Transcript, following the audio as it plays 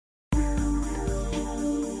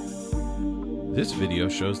This video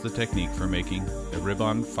shows the technique for making a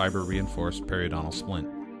ribbon fiber reinforced periodontal splint.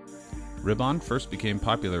 Ribbon first became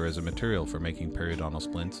popular as a material for making periodontal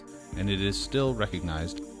splints, and it is still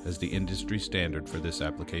recognized as the industry standard for this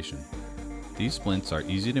application. These splints are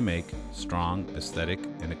easy to make, strong, aesthetic,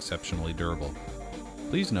 and exceptionally durable.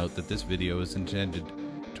 Please note that this video is intended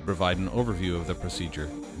to provide an overview of the procedure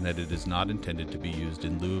and that it is not intended to be used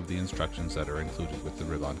in lieu of the instructions that are included with the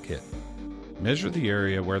ribbon kit. Measure the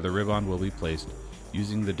area where the ribbon will be placed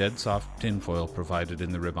using the dead soft tinfoil provided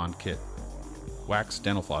in the ribbon kit. Wax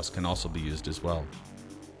dental floss can also be used as well.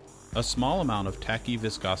 A small amount of tacky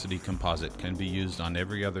viscosity composite can be used on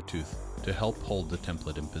every other tooth to help hold the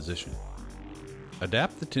template in position.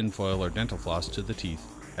 Adapt the tinfoil or dental floss to the teeth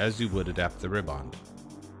as you would adapt the ribbon.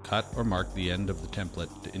 Cut or mark the end of the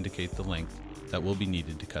template to indicate the length that will be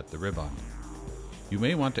needed to cut the ribbon. You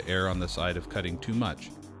may want to err on the side of cutting too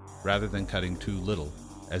much rather than cutting too little,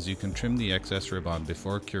 as you can trim the excess ribbon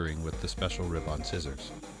before curing with the special ribbon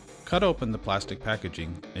scissors. Cut open the plastic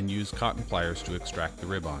packaging and use cotton pliers to extract the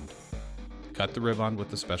ribbon. Cut the ribbon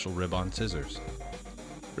with the special ribbon scissors.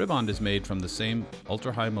 Ribbon is made from the same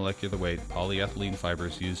ultra-high molecular weight polyethylene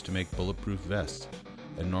fibers used to make bulletproof vests,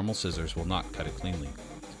 and normal scissors will not cut it cleanly.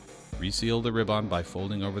 Reseal the ribbon by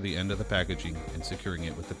folding over the end of the packaging and securing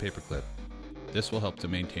it with the paperclip. This will help to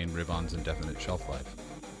maintain ribbon's indefinite shelf life.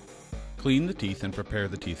 Clean the teeth and prepare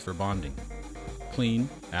the teeth for bonding. Clean,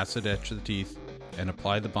 acid etch the teeth, and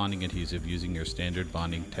apply the bonding adhesive using your standard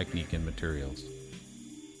bonding technique and materials.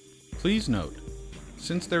 Please note,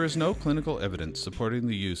 since there is no clinical evidence supporting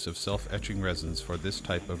the use of self-etching resins for this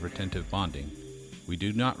type of retentive bonding, we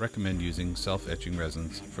do not recommend using self-etching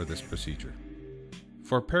resins for this procedure.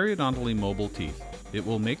 For periodontally mobile teeth, it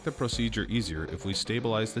will make the procedure easier if we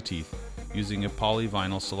stabilize the teeth using a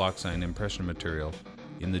polyvinyl siloxane impression material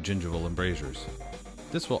in the gingival embrasures.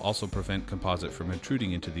 This will also prevent composite from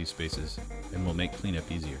intruding into these spaces and will make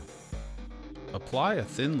cleanup easier. Apply a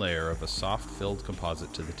thin layer of a soft filled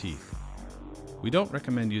composite to the teeth. We don't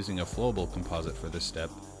recommend using a flowable composite for this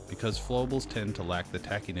step because flowables tend to lack the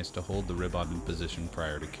tackiness to hold the ribbon in position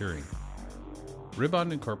prior to curing.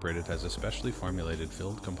 Ribbon Incorporated has a specially formulated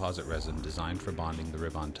filled composite resin designed for bonding the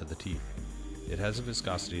ribbon to the teeth. It has a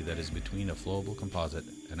viscosity that is between a flowable composite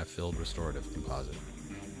and a filled restorative composite.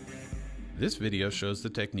 This video shows the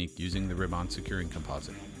technique using the ribbon securing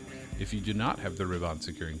composite. If you do not have the ribbon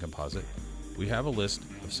securing composite, we have a list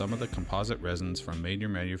of some of the composite resins from major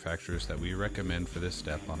manufacturers that we recommend for this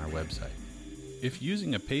step on our website. If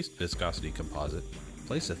using a Paste-Viscosity composite,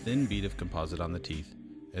 place a thin bead of composite on the teeth,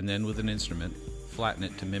 and then with an instrument, flatten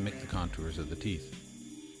it to mimic the contours of the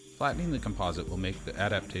teeth. Flattening the composite will make the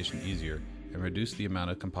adaptation easier and reduce the amount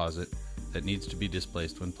of composite that needs to be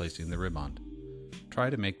displaced when placing the ribbon. Try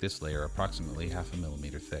to make this layer approximately 1/2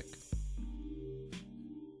 millimeter thick.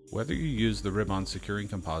 Whether you use the ribbon securing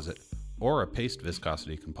composite or a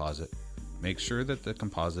Paste-Viscosity composite, make sure that the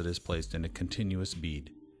composite is placed in a continuous bead.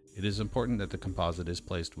 It is important that the composite is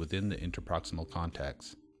placed within the interproximal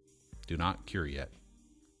contacts. Do not cure yet.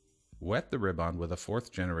 Wet the ribbon with a 4th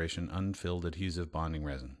generation unfilled adhesive bonding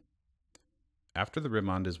resin. After the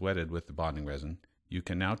ribbon is wetted with the bonding resin, you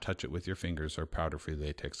can now touch it with your fingers or powder-free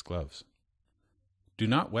latex gloves. Do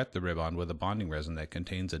not wet the ribbon with a bonding resin that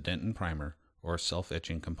contains a dentin primer or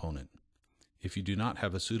self-etching component. If you do not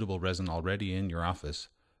have a suitable resin already in your office,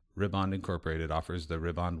 Ribbon Incorporated offers the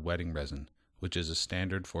Ribbon Wetting Resin, which is a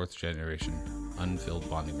standard 4th generation unfilled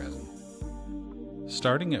bonding resin.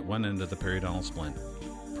 Starting at one end of the periodontal splint,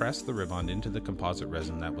 press the ribbon into the composite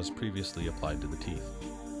resin that was previously applied to the teeth.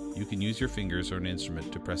 You can use your fingers or an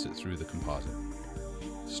instrument to press it through the composite.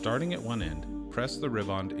 Starting at one end, press the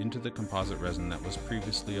ribbon into the composite resin that was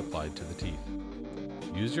previously applied to the teeth.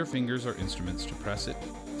 Use your fingers or instruments to press it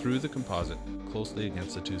through the composite closely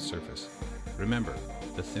against the tooth surface. Remember,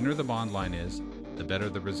 the thinner the bond line is, the better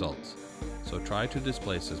the results, so try to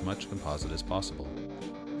displace as much composite as possible.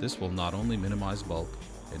 This will not only minimize bulk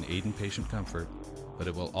and aid in patient comfort, but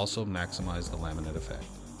it will also maximize the laminate effect.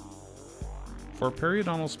 For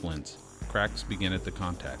periodontal splints, cracks begin at the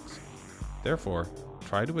contacts. Therefore,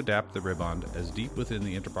 try to adapt the ribbon as deep within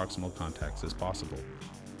the interproximal contacts as possible.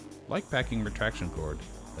 Like packing retraction cord,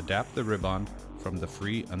 adapt the ribbon from the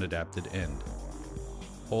free unadapted end.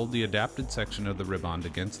 Hold the adapted section of the ribbon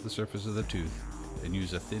against the surface of the tooth and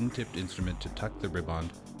use a thin-tipped instrument to tuck the ribbon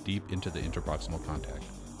deep into the interproximal contact.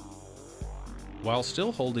 While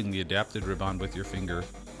still holding the adapted ribbon with your finger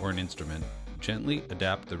or an instrument, gently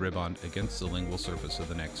adapt the ribbon against the lingual surface of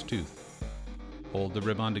the next tooth. Hold the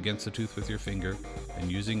ribbon against the tooth with your finger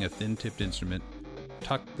and using a thin-tipped instrument,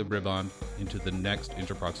 tuck the ribbon into the next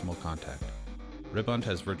interproximal contact. Ribond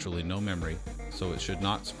has virtually no memory, so it should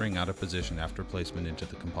not spring out of position after placement into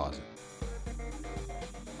the composite.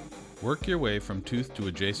 Work your way from tooth to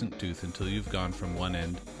adjacent tooth until you've gone from one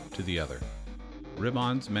end to the other.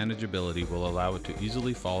 Ribond's manageability will allow it to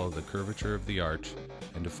easily follow the curvature of the arch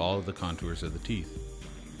and to follow the contours of the teeth.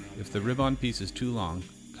 If the Ribond piece is too long,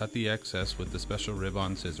 cut the excess with the special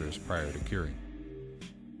Ribond scissors prior to curing.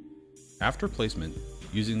 After placement,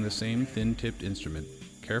 using the same thin-tipped instrument,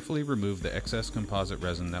 carefully remove the excess composite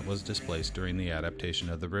resin that was displaced during the adaptation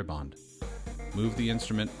of the Ribond. Move the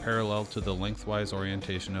instrument parallel to the lengthwise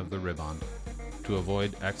orientation of the Ribond to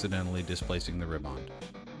avoid accidentally displacing the Ribond.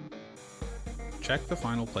 Check the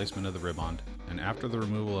final placement of the Ribond, and after the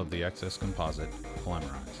removal of the excess composite,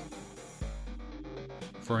 polymerize.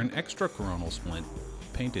 For an extra coronal splint,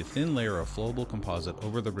 paint a thin layer of flowable composite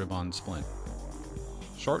over the Ribond splint.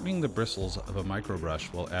 Shortening the bristles of a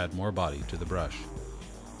microbrush will add more body to the brush.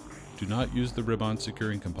 Do not use the Ribond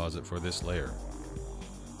securing composite for this layer.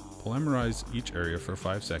 Polymerize each area for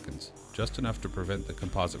 5 seconds, just enough to prevent the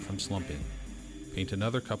composite from slumping. Paint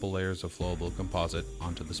another couple layers of flowable composite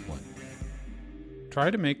onto the splint. Try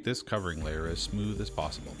to make this covering layer as smooth as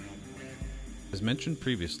possible. As mentioned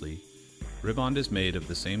previously, Ribond is made of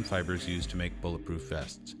the same fibers used to make bulletproof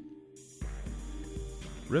vests.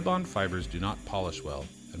 Ribond fibers do not polish well,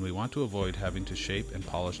 and we want to avoid having to shape and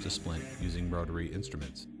polish the splint using rotary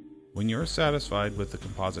instruments. When you're satisfied with the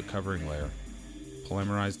composite covering layer,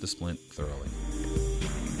 polymerize the splint thoroughly.